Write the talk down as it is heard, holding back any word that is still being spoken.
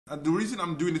the reason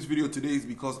I'm doing this video today is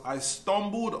because I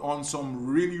stumbled on some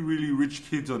really rich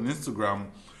kids on Instagram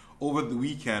over the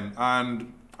weekend,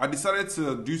 and I decided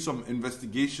to do some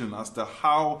investigation as to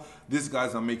how these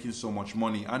guys are making so much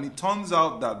money. And it turns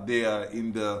out that they are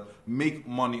in the make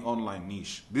money online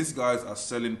niche. These guys are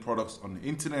selling products on the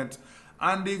internet,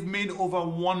 and they've made over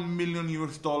 $1 million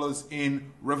US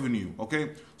in revenue.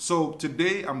 Okay, so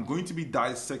today I'm going to be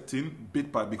dissecting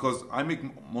bit by, because I make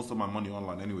most of my money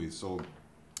online anyway, so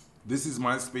this is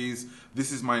my space,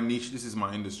 this is my niche, this is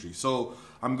my industry. So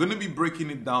I'm going to be breaking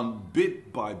it down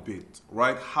bit by bit,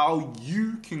 right? How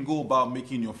you can go about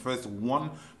making your first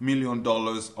 $1 million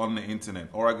on the internet.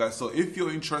 All right, guys. So if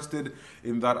you're interested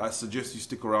in that, I suggest you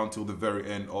stick around till the very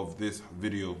end of this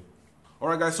video. All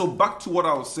right, guys. So back to what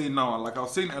I was saying now. Like I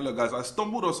was saying earlier, guys, I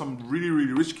stumbled on some really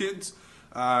rich kids,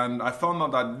 and I found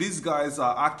out that these guys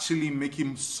are actually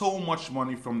making so much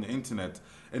money from the internet.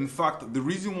 In fact, the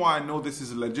reason why I know this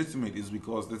is legitimate is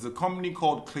because there's a company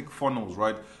called ClickFunnels,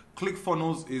 right?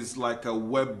 ClickFunnels is like a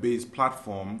web-based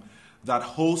platform that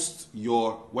hosts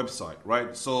your website,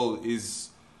 right? So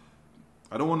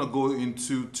I don't want to go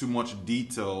into too much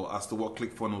detail as to what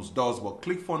ClickFunnels does, but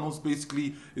ClickFunnels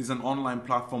basically is an online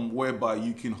platform whereby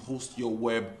you can host your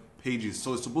web pages.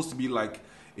 So it's supposed to be like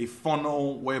a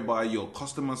funnel whereby your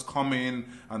customers come in,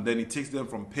 and then it takes them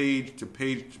from page to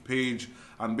page to page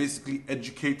and basically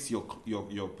educates your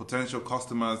potential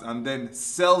customers and then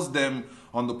sells them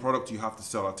on the product you have to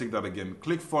sell. I'll take that again.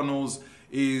 ClickFunnels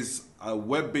is a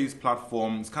web-based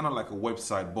platform. It's kind of like a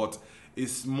website, but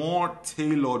it's more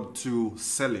tailored to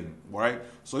selling, right?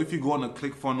 So if you go on a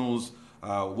ClickFunnels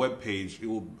web page, it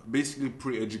will basically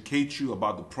pre-educate you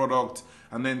about the product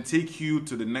and then take you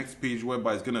to the next page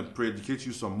whereby it's going to pre-educate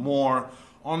you some more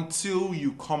until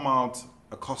you come out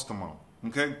a customer.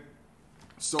 Okay,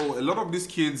 so a lot of these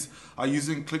kids are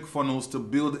using ClickFunnels to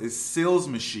build a sales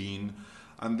machine,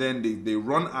 and then they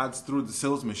run ads through the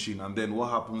sales machine, and then what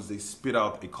happens, they spit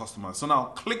out a customer. So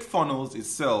now ClickFunnels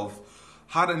itself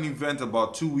had an event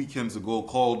about 2 weekends ago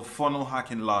called Funnel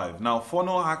Hacking Live. Now,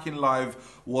 Funnel Hacking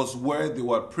Live was where they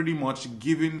were pretty much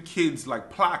giving kids like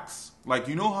plaques. Like,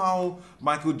 you know how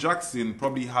Michael Jackson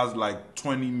probably has like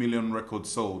 20 million records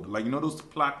sold? Like, you know those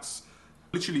plaques?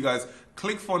 Literally, guys,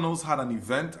 ClickFunnels had an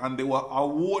event and they were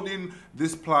awarding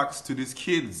these plaques to these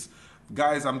kids.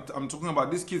 Guys, I'm talking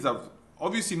about these kids have,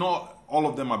 obviously not all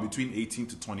of them are between 18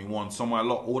 to 21. Some are a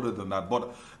lot older than that.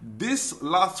 But this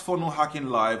last Funnel Hacking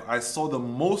Live, I saw the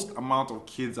most amount of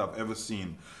kids I've ever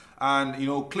seen. And, you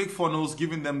know, ClickFunnels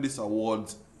giving them this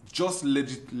award just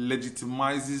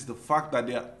legitimizes the fact that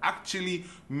they're actually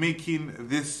making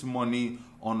this money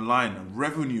online,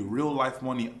 revenue, real life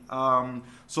money.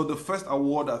 So the first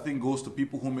award, I think, goes to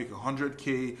people who make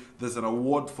 100K. There's an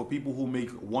award for people who make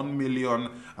 1 million,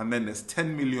 and then there's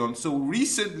 10 million. So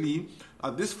recently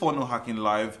at this Funnel Hacking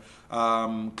Live,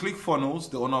 ClickFunnels,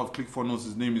 the owner of ClickFunnels,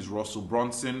 his name is Russell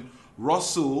Brunson.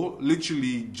 Russell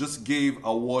literally just gave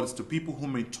awards to people who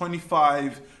made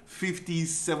 25, 50,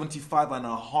 75, and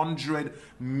 100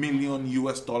 million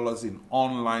US dollars in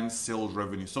online sales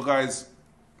revenue. So guys,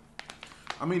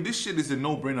 I mean, this shit is a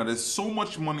no-brainer. There's so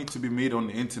much money to be made on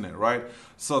the internet, right?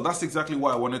 So that's exactly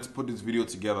why I wanted to put this video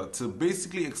together, to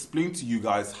basically explain to you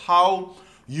guys how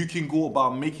you can go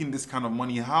about making this kind of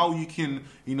money, how you can,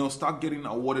 you know, start getting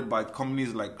awarded by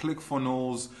companies like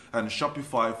ClickFunnels and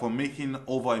Shopify for making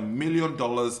over $1 million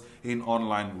in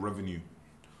online revenue.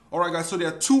 All right, guys, so there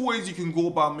are two ways you can go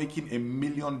about making $1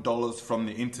 million from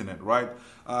the internet, right?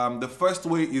 The first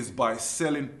way is by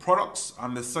selling products,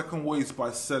 and the second way is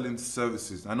by selling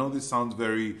services. I know this sounds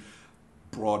very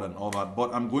broad and all that,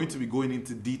 but I'm going to be going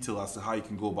into detail as to how you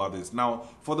can go about this. Now,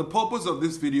 for the purpose of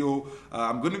this video,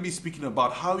 I'm going to be speaking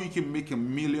about how you can make $1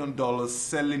 million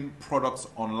selling products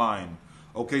online.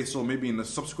 Okay, so maybe in the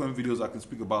subsequent videos I can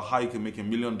speak about how you can make $1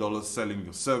 million selling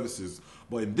your services.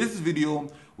 But in this video,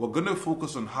 we're going to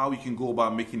focus on how you can go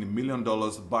about making $1 million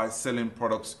by selling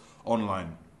products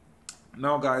online.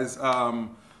 Now, guys,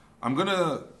 I'm going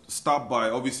to start by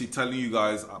obviously telling you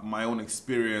guys my own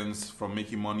experience from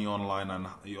making money online, and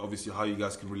obviously how you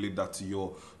guys can relate that to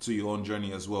your own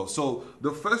journey as well. So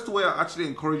the first way I actually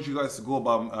encourage you guys to go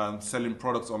about selling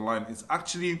products online is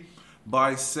actually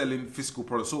by selling physical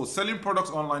products. So selling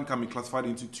products online can be classified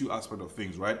into two aspects of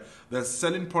things, right? There's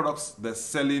selling products, there's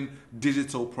selling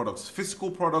digital products,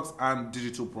 physical products and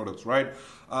digital products, right?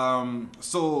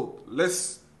 So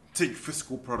let's take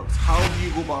physical products. How do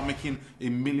you go about making $1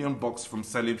 million from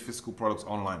selling physical products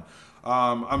online?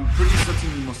 I'm pretty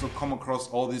certain you must have come across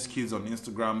all these kids on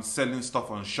Instagram selling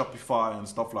stuff on Shopify and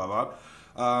stuff like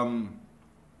that.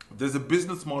 There's a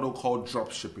business model called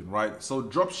drop shipping, right? So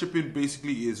drop shipping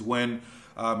basically is when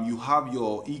You have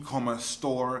your e-commerce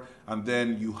store, and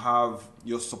then you have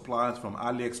your suppliers from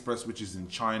AliExpress, which is in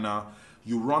China.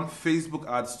 You run Facebook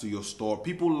ads to your store.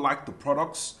 People like the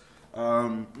products.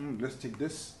 Let's take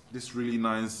this really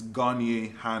nice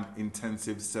Garnier hand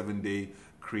intensive 7-day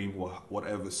cream or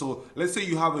whatever. So let's say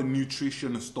you have a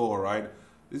nutrition store, right?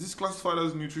 Is this classified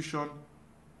as nutrition?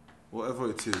 Whatever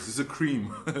it is, it's a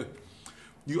cream.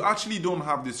 You actually don't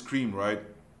have this cream, right?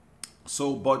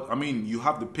 So, but I mean, you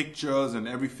have the pictures and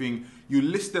everything. You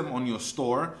list them on your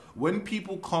store. When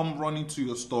people come running to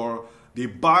your store, they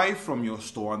buy from your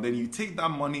store, and then you take that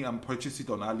money and purchase it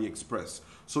on AliExpress.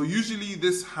 So usually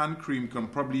this hand cream can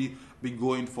probably be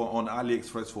going for on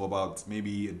AliExpress for about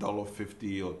maybe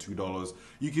 $1.50 or $2.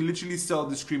 You can literally sell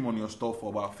this cream on your store for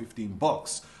about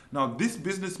 $15. Now, this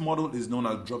business model is known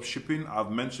as drop shipping.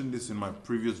 I've mentioned this in my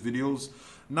previous videos.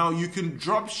 Now, you can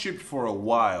drop ship for a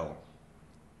while.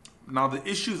 Now, the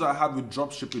issues I had with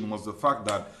drop shipping was the fact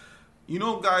that, you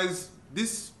know, guys,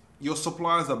 your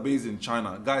suppliers are based in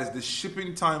China. Guys, the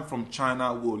shipping time from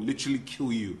China will literally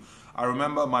kill you. I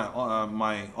remember my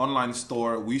online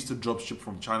store, we used to drop ship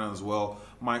from China as well.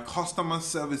 My customer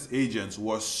service agents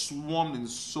were swarmed in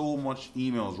so much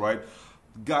emails, right?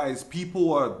 Guys, people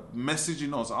were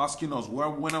messaging us, asking us,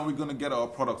 when are we going to get our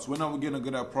products? When are we going to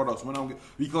get our products?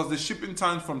 Because the shipping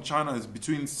time from China is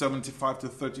between 75 to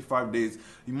 35 days.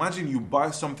 Imagine you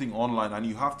buy something online and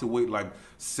you have to wait like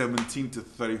 17 to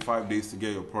 35 days to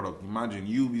get your product. Imagine,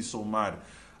 you'll be so mad.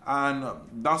 And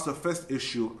that's the first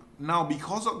issue. Now,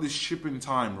 because of the shipping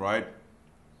time, right,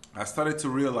 I started to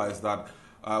realize that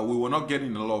we were not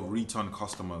getting a lot of return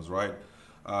customers, right?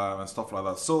 And stuff like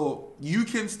that. So you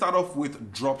can start off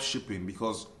with drop shipping,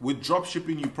 because with drop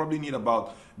shipping you probably need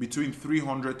about between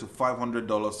 $300 to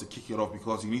 $500 to kick it off,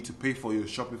 because you need to pay for your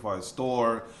Shopify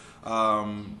store,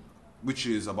 which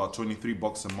is about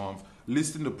 $23 a month.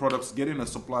 Listing the products, getting a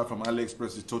supply from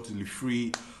AliExpress is totally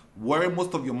free. Where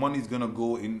most of your money is gonna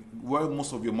go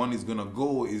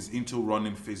is into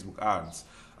running Facebook ads.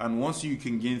 And once you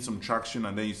can gain some traction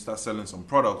and then you start selling some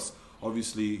products,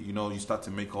 obviously, you know, you start to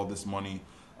make all this money.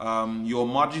 Your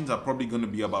margins are probably going to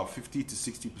be about 50 to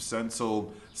 60%.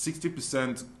 So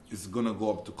 60% is going to go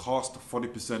up to cost,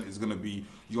 40% is going to be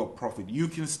your profit. You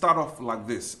can start off like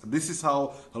this. This is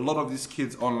how a lot of these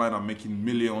kids online are making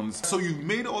millions. So you've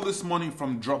made all this money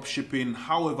from drop shipping.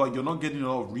 However, you're not getting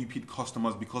a lot of repeat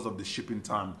customers because of the shipping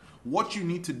time. What you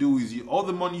need to do is all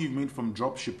the money you've made from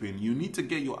drop shipping, you need to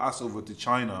get your ass over to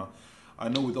China. I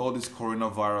know with all this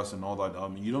coronavirus and all that,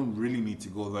 you don't really need to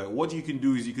go there. What you can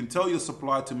do is you can tell your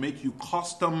supplier to make you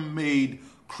custom-made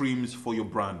creams for your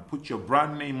brand. Put your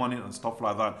brand name on it and stuff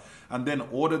like that, and then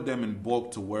order them in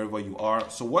bulk to wherever you are.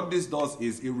 So what this does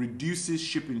is it reduces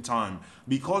shipping time.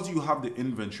 Because you have the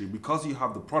inventory, because you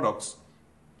have the products,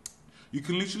 you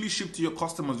can literally ship to your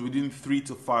customers within 3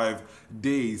 to 5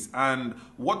 days. And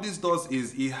what this does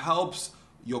is it helps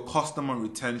your customer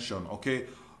retention, okay?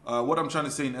 What I'm trying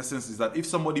to say in essence is that if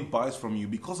somebody buys from you,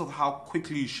 because of how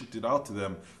quickly you shipped it out to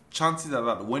them, chances are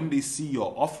that when they see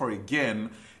your offer again,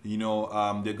 you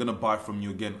know, they're going to buy from you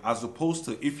again. As opposed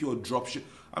to if you're drop ship,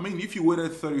 I mean, if you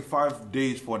waited 35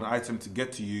 days for an item to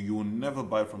get to you, you will never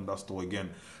buy from that store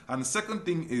again. And the second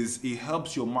thing is it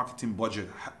helps your marketing budget.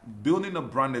 Building a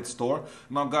branded store.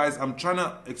 Now, guys, I'm trying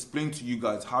to explain to you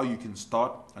guys how you can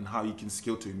start and how you can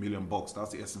scale to $1 million.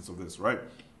 That's the essence of this, right?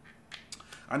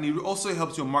 And it also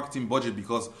helps your marketing budget,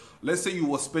 because let's say you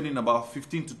were spending about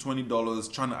 $15 to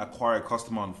 $20 trying to acquire a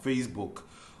customer on Facebook.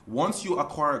 Once you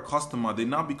acquire a customer, they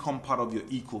now become part of your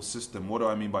ecosystem. What do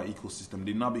I mean by ecosystem?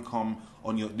 They now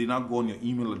go on your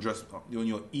email address, on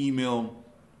your email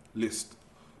list.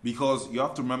 Because you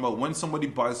have to remember, when somebody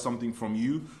buys something from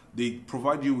you, they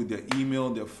provide you with their email,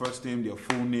 their first name, their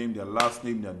full name, their last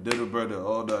name, their date of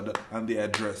birth, and their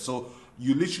address. So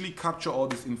you literally capture all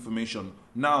this information.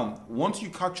 Now, once you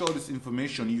capture all this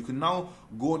information, you can now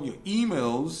go on your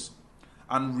emails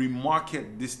and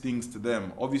remarket these things to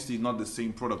them. Obviously, not the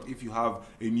same product if you have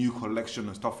a new collection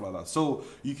and stuff like that. So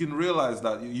you can realize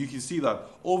that, you can see that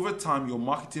over time, your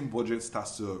marketing budget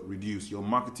starts to reduce. Your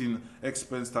marketing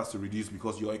expense starts to reduce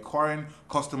because you're acquiring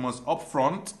customers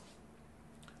upfront.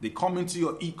 They come into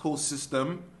your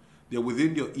ecosystem. They're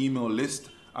within your email list.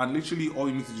 And literally all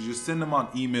you need to do is just send them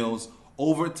out emails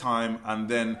over time, and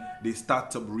then they start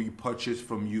to repurchase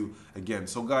from you again.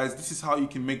 So guys, this is how you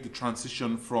can make the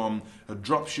transition from a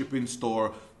drop shipping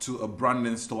store to a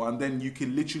branding store, and then you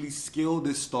can literally scale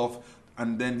this stuff,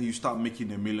 and then you start making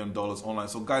 $1 million online.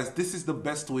 So guys, this is the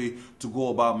best way to go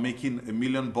about making $1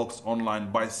 million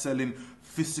online, by selling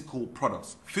physical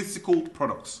products.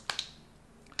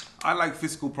 I like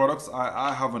physical products.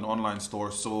 I have an online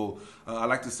store, so I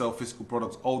like to sell physical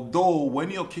products. Although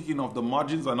when you're kicking off, the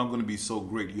margins are not going to be so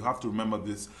great. You have to remember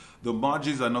this. The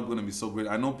margins are not going to be so great.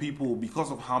 I know people,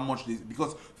 because of how much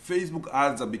because Facebook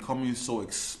ads are becoming so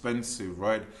expensive,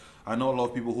 right? I know a lot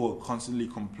of people who are constantly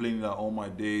complaining that, oh my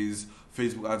days,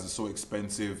 Facebook ads are so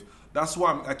expensive. That's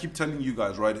why I keep telling you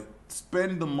guys, right?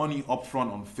 Spend the money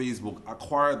upfront on Facebook,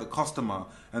 acquire the customer,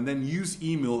 and then use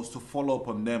emails to follow up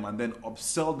on them and then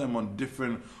upsell them on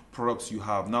different products you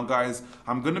have. Now guys,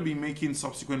 I'm going to be making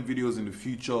subsequent videos in the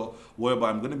future whereby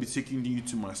I'm going to be taking you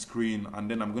to my screen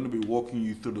and then I'm going to be walking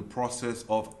you through the process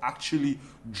of actually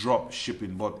drop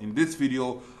shipping. But in this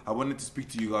video, I wanted to speak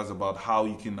to you guys about how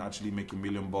you can actually make $1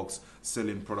 million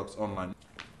selling products online.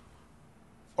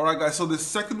 Alright guys, so the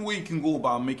second way you can go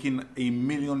about making $1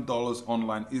 million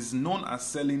online is known as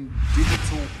selling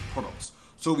digital products.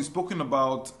 So we've spoken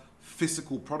about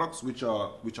physical products, which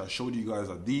I showed you guys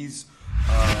are these.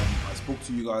 I spoke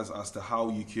to you guys as to how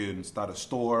you can start a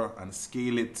store and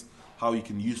scale it, how you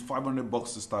can use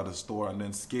 $500 to start a store and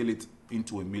then scale it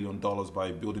into $1 million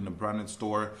by building a branded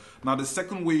store. Now the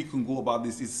second way you can go about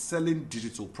this is selling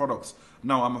digital products.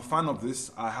 Now I'm a fan of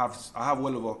this. I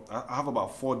have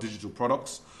about 4 digital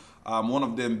products. One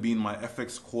of them being my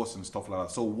FX course and stuff like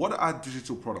that. So what are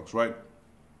digital products, right?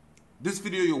 This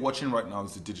video you're watching right now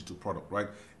is a digital product, right?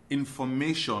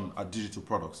 Information are digital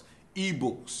products.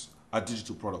 Ebooks are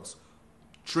digital products.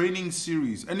 Training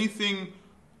series, anything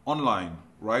online,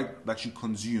 right, that you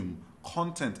consume,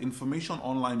 content, information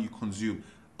online you consume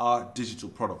are digital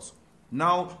products.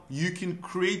 Now you can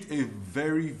create a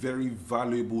very, very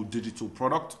valuable digital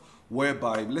product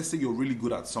whereby, let's say you're really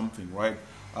good at something, right?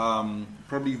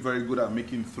 Probably very good at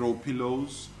making throw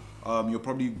pillows. You're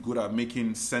probably good at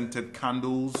making scented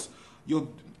candles.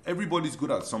 Everybody's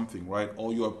good at something, right?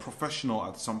 Or you're a professional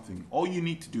at something. All you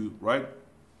need to do, right?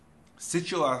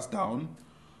 Sit your ass down,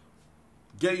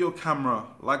 get your camera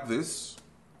like this,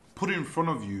 put it in front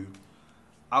of you,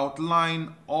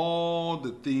 outline all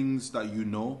the things that you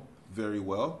know very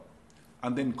well,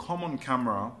 and then come on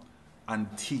camera and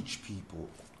teach people.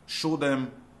 Show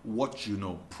them what you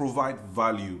know. Provide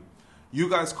value. You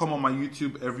guys come on my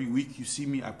YouTube every week. You see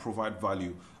me, I provide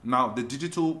value. Now, the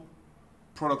digital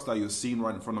products that you're seeing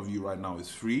right in front of you right now is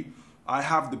free. I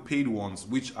have the paid ones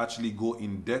which actually go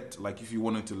in depth, like if you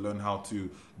wanted to learn how to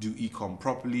do e-com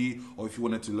properly or if you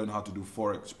wanted to learn how to do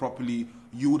Forex properly,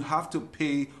 you would have to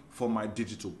pay for my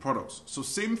digital products. So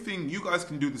same thing, you guys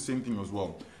can do the same thing as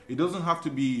well. It doesn't have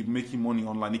to be making money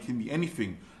online, it can be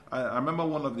anything. I remember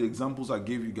one of the examples I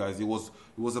gave you guys, it was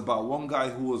about one guy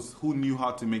who knew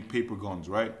how to make paper guns,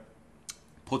 right?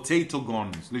 Potato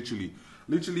guns, literally.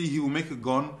 Literally he will make a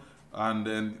gun and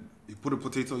then you put a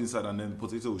potato inside and then the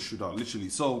potato will shoot out, literally.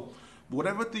 So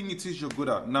whatever thing it is you're good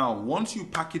at. Now, once you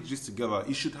package this together,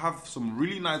 it should have some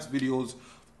really nice videos.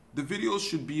 The videos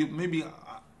should be maybe,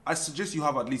 I suggest you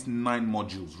have at least 9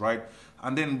 modules, right?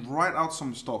 And then write out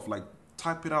some stuff, like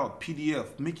type it out,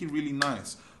 PDF, make it really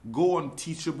nice. Go on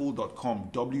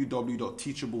teachable.com,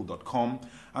 www.teachable.com,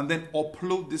 and then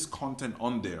upload this content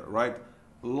on there, right?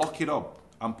 Lock it up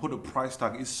and put a price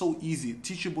tag. It's so easy.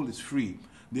 Teachable is free.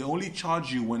 They only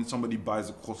charge you when somebody buys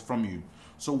a course from you.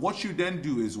 So what you then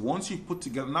do is once you put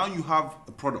together, now you have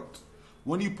a product.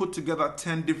 When you put together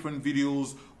 10 different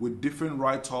videos with different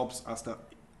write-ups as the,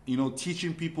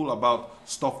 teaching people about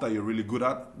stuff that you're really good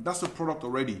at, that's a product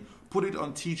already. Put it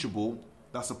on Teachable,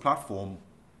 that's a platform.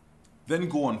 Then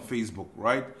go on Facebook,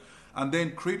 right? And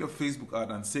then create a Facebook ad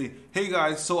and say, hey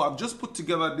guys, so I've just put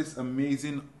together this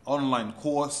amazing online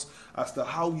course as to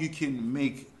how you can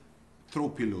make throw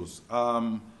pillows.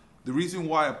 The reason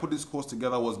why I put this course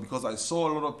together was because I saw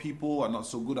a lot of people are not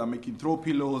so good at making throw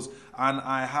pillows, and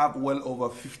I have well over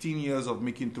 15 years of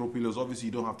making throw pillows. Obviously,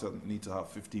 you don't have to need to have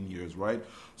 15 years, right?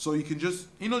 So you can just,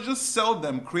 just sell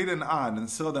them, create an ad and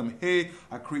sell them. Hey,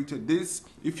 I created this.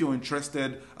 If you're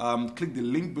interested, click the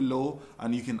link below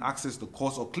and you can access the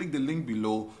course, or click the link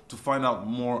below to find out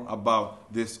more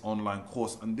about this online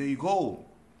course. And there you go.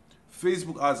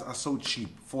 Facebook ads are so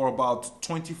cheap. For about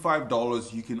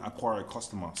 $25, you can acquire a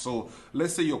customer. So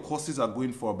let's say your courses are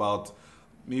going for about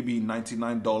maybe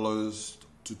 $99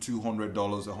 to $200,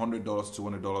 $100 to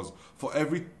 $200. For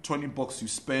every $20 you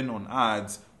spend on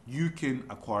ads, you can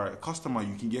acquire a customer.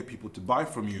 You can get people to buy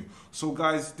from you. So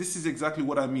guys, this is exactly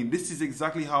what I mean. This is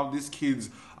exactly how these kids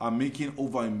are making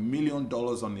over $1 million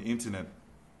on the internet.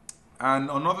 And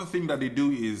another thing that they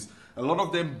do is a lot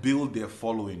of them build their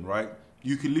following, right?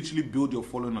 You can literally build your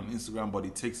following on Instagram, but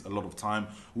it takes a lot of time.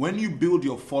 When you build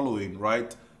your following,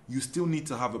 right, you still need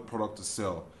to have a product to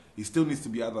sell. It still needs to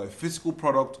be either a physical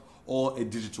product or a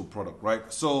digital product,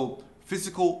 right? So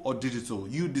physical or digital.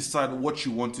 You decide what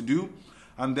you want to do.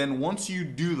 And then once you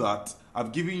do that,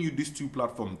 I've given you these two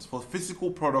platforms. For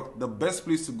physical product, the best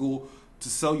place to go to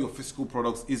sell your physical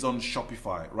products is on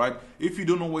Shopify, right? If you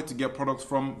don't know where to get products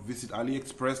from, visit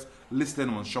AliExpress, list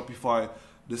them on Shopify.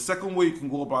 The second way you can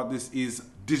go about this is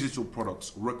digital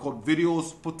products. Record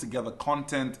videos, put together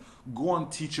content, go on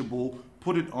Teachable,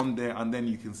 put it on there, and then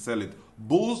you can sell it.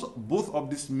 Both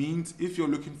of this means if you're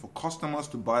looking for customers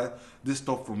to buy this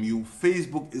stuff from you,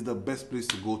 Facebook is the best place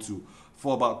to go to.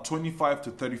 For about $25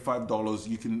 to $35,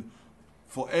 you can,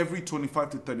 for every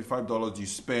 $25 to $35 you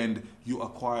spend, you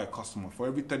acquire a customer. For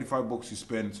every 35 bucks you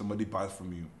spend, somebody buys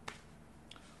from you.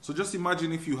 So just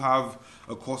imagine if you have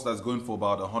a course that's going for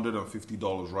about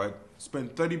 $150, right?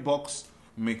 Spend 30 bucks,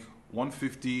 make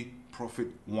 150, profit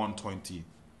 120.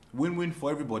 Win-win for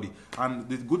everybody. And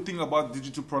the good thing about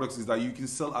digital products is that you can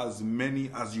sell as many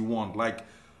as you want. Like,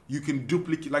 you can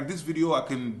duplicate, like this video, I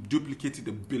can duplicate it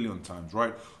 1 billion times,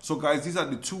 right? So guys, these are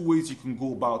the two ways you can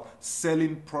go about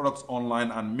selling products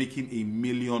online and making $1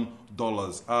 million.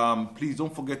 Please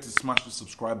don't forget to smash the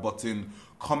subscribe button.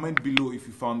 Comment below if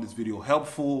you found this video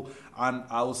helpful. And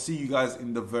I will see you guys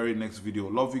in the very next video.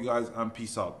 Love you guys and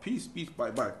peace out. Peace,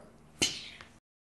 bye, bye.